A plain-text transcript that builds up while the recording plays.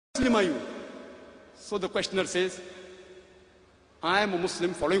Muslim are you? So the questioner says, I am a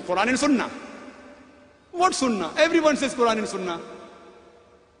Muslim following Quran and Sunnah. What Sunnah? Everyone says Quran and Sunnah.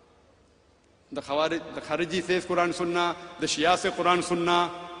 The Khariji says Quran Sunnah, the Shia say Quran Sunnah,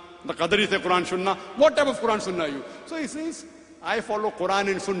 the Qadari say Quran Sunnah. What type of Quran Sunnah are you? So he says, I follow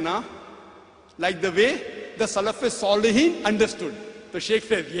Quran and Sunnah like the way the Salaf Salihin understood. The Sheikh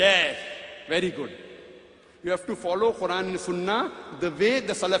says, yes, very good. You have to follow Quran and Sunnah the way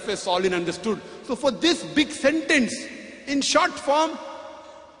the Salaf Salihin understood. So for this big sentence, in short form,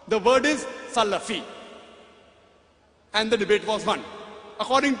 the word is Salafi. And the debate was won.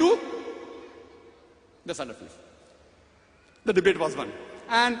 According to the Salafis. The debate was won.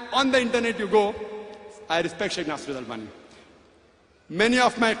 And on the internet you go, I respect Sheikh Nasir al-Albani. Many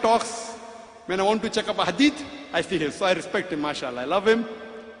of my talks, when I want to check up a hadith, I see him. So I respect him, mashallah. I love him,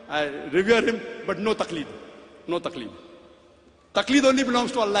 I revere him, but no taqleed. No taqleed. Taqleed only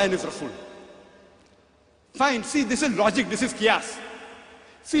belongs to Allah and His Rasul. Fine, see, this is logic, this is qiyas.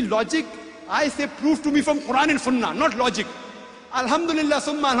 See, logic, I say, prove to me from Quran and Sunnah, not logic. Alhamdulillah,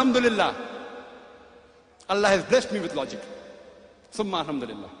 summa alhamdulillah. Allah has blessed me with logic. Summa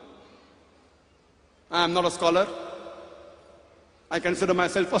alhamdulillah. I am not a scholar. I consider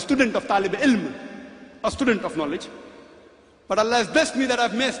myself a student of talib ilm, a student of knowledge. But Allah has blessed me that I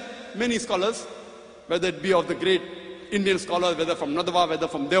have met many scholars, whether it be of the great Indian scholars, whether from Nadwa, whether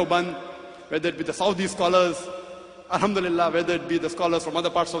from Deoband, whether it be the Saudi scholars, alhamdulillah, whether it be the scholars from other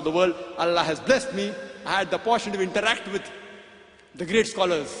parts of the world. Allah has blessed me. I had the opportunity to interact with the great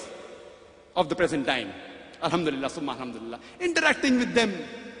scholars of the present time. Alhamdulillah, summa alhamdulillah. Interacting with them,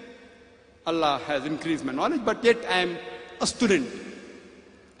 Allah has increased my knowledge, but yet I am a student.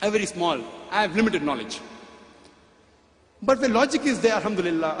 I am very small. I have limited knowledge. But the logic is there,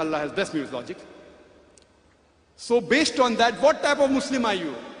 alhamdulillah, Allah has blessed me with logic. So based on that, what type of Muslim are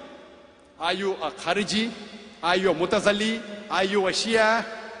you? Are you a Khariji? Are you a Mutazali? Are you a Shia?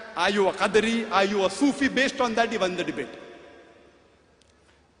 Are you a Qadri? Are you a Sufi? Based on that, he won the debate.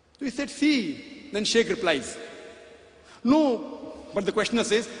 So he said, see, then Sheikh replies, no, but the questioner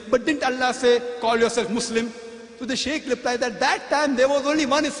says, but didn't Allah say, call yourself Muslim? So the Sheikh replied that that time there was only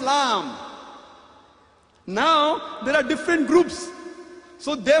one Islam. Now there are different groups.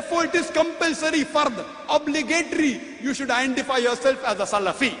 So therefore it is compulsory, fard, obligatory. You should identify yourself as a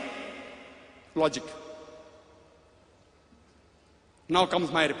Salafi. Logic. Now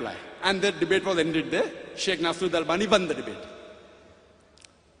comes my reply. And the debate was ended there. Sheikh Nasir al-Albani won the debate.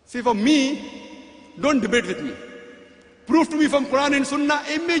 See, for me, don't debate with me. Prove to me from Quran and Sunnah,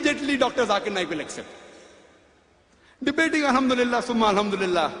 immediately Dr. Zakir Naik will accept. Debating, alhamdulillah, summa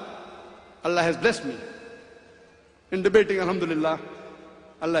alhamdulillah, Allah has blessed me. In debating, alhamdulillah,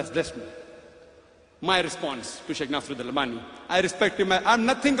 Allah has blessed me. My response to Sheikh Nasir al-Albani, I respect him, I am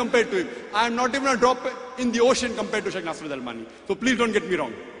nothing compared to him. I am not even a drop in the ocean compared to Sheikh Nasir al-Albani. So please don't get me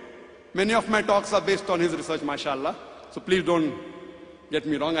wrong. Many of my talks are based on his research, mashallah. So please don't get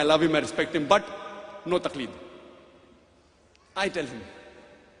me wrong. I love him, I respect him, but no taqleed. I tell him,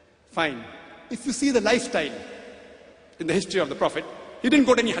 fine. If you see the lifestyle in the history of the Prophet, he didn't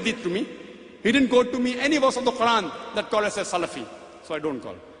quote any hadith to me. He didn't quote to me any verse of the Quran that calls us as Salafi. So I don't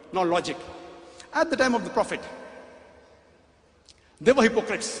call. Now logic. At the time of the Prophet, they were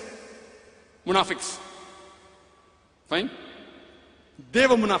hypocrites, munafiqs. Fine? They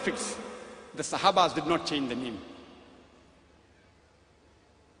were munafiqs. The Sahabas did not change the name.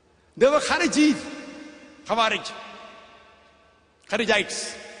 They were Kharijis, Khawarij,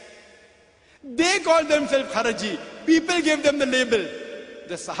 Kharijites. They called themselves Khariji. People gave them the label.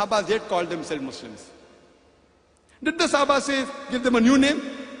 The Sahabas yet called themselves Muslims. Did the Sahabas say, give them a new name?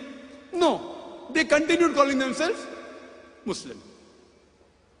 No. They continued calling themselves Muslim.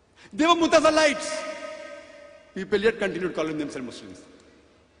 They were Mutazalites. People yet continued calling themselves Muslims.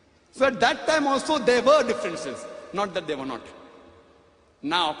 So at that time also there were differences. Not that they were not.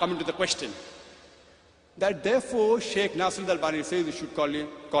 Now coming to the question. That therefore Sheikh Nasir al-Albani says you should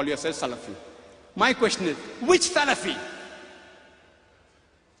call yourself Salafi. My question is, which Salafi?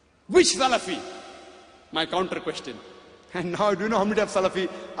 Which Salafi? My counter question. And now do you know how many types of Salafi?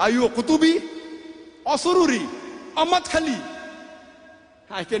 Are you a Qutubi? Or Sururi? Or Madkhali?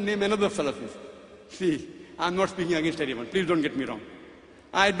 I can name another Salafis. See, I'm not speaking against anyone. Please don't get me wrong.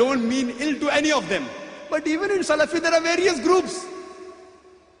 I don't mean ill to any of them. But even in Salafi there are various groups.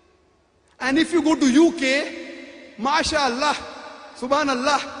 And if you go to UK, MashaAllah,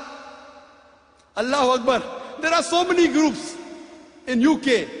 Subhanallah, Allahu Akbar, there are so many groups in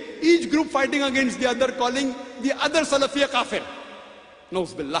UK. Each group fighting against the other, calling the other Salafi a kafir.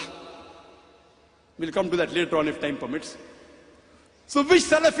 Nauz billah. We'll come to that later on if time permits. So which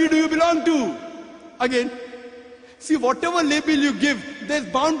Salafi do you belong to? Again, see, whatever label you give, there's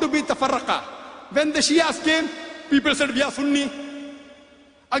bound to be tafarraqa. When the Shias came, people said, we are Sunni.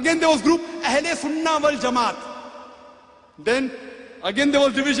 Again there was group, Ahle Sunnah wal Jamaat. Then, again there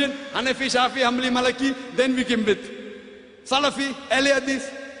was division, Hanafi, Shafi, Hanbali, Maliki. Then we came with Salafi, Ahle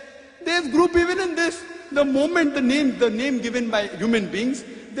Hadith. There's group even in this. The moment the name given by human beings,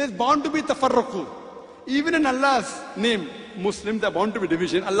 there's bound to be tafarruqu. Even in Allah's name, Muslims are bound to be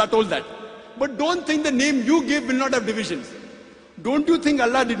division. Allah told that. But don't think the name you give will not have divisions. Don't you think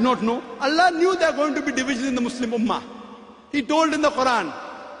Allah did not know? Allah knew there are going to be divisions in the Muslim Ummah. He told in the Quran.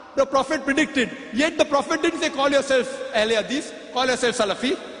 The Prophet predicted. Yet the Prophet didn't say, call yourself Ahle Hadith, call yourself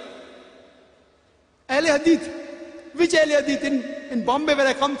Salafi. Ahle Hadith. Which Ahle Hadith? In Bombay where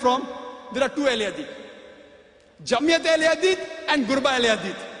I come from, there are two Ahle Hadith. Jamiyat Ahle Hadith and Gurba Ahle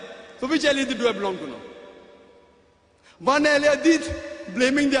Hadith. So which Ahle Hadith do I belong to now? One Ahle Hadith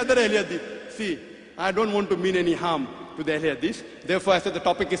blaming the other Ahle Hadith. See, I don't want to mean any harm to the Ahle Hadith. Therefore I said the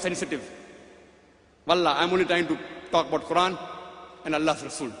topic is sensitive. Wallah, I'm only trying to talk about Quran and Allah's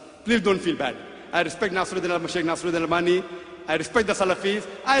Rasul. Please don't feel bad. I respect Sheikh Nasruddin Albani. I respect the Salafis.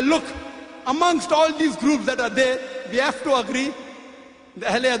 I look amongst all these groups that are there, we have to agree the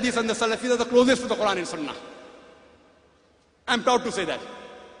Ahle Hadith and the Salafis are the closest to the Quran and Sunnah. I'm proud to say that.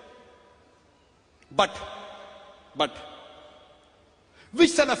 But,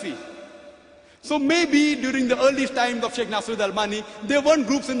 which Salafi? So maybe during the early times of Sheikh Nasruddin Albani, there weren't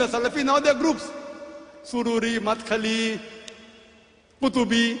groups in the Salafi, now there are groups. Sururi, Madkhali,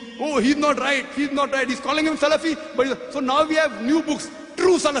 Qutubi. Oh, he's not right, he's calling him Salafi. But so now we have new books,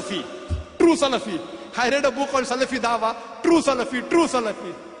 True Salafi. I read a book called Salafi Dawa, True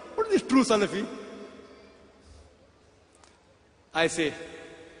Salafi. What is this True Salafi? I say,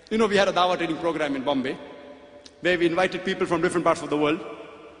 we had a Dawa training program in Bombay, where we invited people from different parts of the world.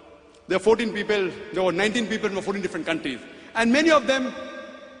 There were 19 people from 14 different countries. And many of them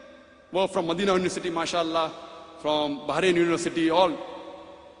were from Medina University, mashallah, from Bahrain University, all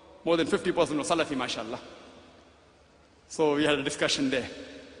more than 50% were Salafi, mashallah. So we had a discussion there.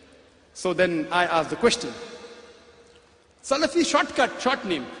 So then I asked the question, Salafi short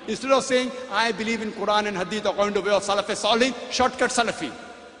name. Instead of saying, I believe in Quran and Hadith according to the way of Salafi Salih, shortcut Salafi.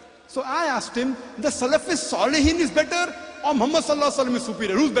 So I asked him, the Salafi Salihin is better or Muhammad Sallallahu Alaihi Wasallam is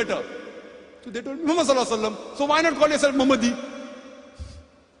superior? Who's better? So they told me, Muhammad Sallallahu Alaihi Wasallam. So why not call yourself Muhammadi?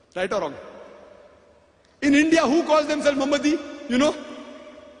 Right or wrong? In India, who calls themselves Muhammadi? You know?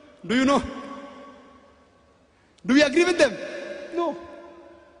 Do you know? Do we agree with them? No.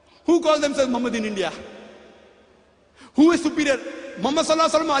 Who calls themselves Muhammad in India? Who is superior? Muhammad Sallallahu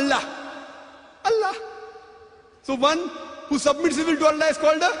Alaihi Wasallam, Allah. So one who submits his will to Allah is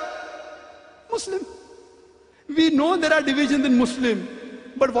called a Muslim. We know there are divisions in Muslim,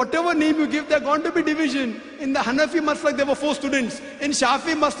 but whatever name you give, there are going to be division. In the Hanafi Maslak, there were 4 students. In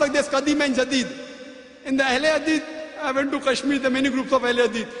Shafi Maslak, there's Qadim and Jadid. In the Ahle Hadith, I went to Kashmir, there are many groups of Ahle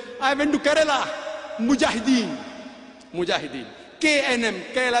Hadith. I went to Kerala, Mujahideen.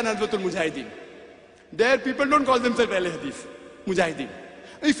 KNM, Kerala Nadwatul Mujahideen. There people don't call themselves Ahle Hadith, Mujahideen.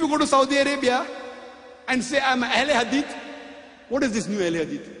 If you go to Saudi Arabia and say, I'm Ahle Hadith, what is this new Ahle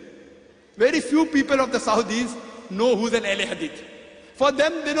Hadith? Very few people of the Saudis know who's an Ahle Hadith. For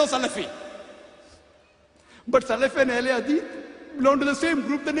them, they know Salafi. But Salafi and Ahle Hadith belong to the same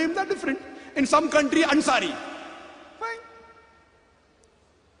group, the names are different. In some country, Ansari. Fine.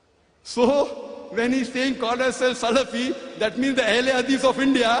 So, when he's saying call yourself Salafi, that means the Ahle Hadith of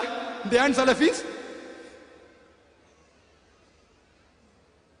India, they aren't Salafis?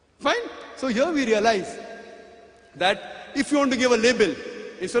 Fine. So here we realize that if you want to give a label,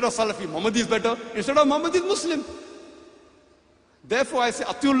 instead of Salafi, Muhammad is better. Instead of Muhammad is Muslim. Therefore I say,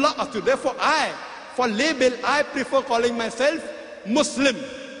 Atiyullah, Atiyullah. Therefore for label, I prefer calling myself Muslim.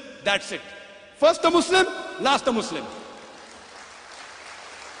 That's it. First a Muslim, last a Muslim.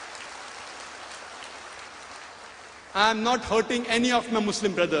 I am not hurting any of my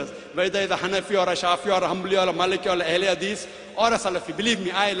Muslim brothers, whether it's a Hanafi or a Shafi or a Hanbali or a Maliki or a Ahle Hadith or a Salafi. Believe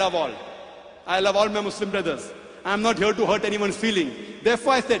me, I love all. I love all my Muslim brothers. I am not here to hurt anyone's feeling.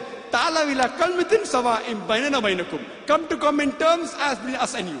 Therefore I said, Ta'ala wila kalmitin sawa in bainana bainakum. Come to common terms as between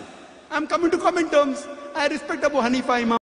us and you. I am coming to common terms. I respect Abu Hanifa Imam.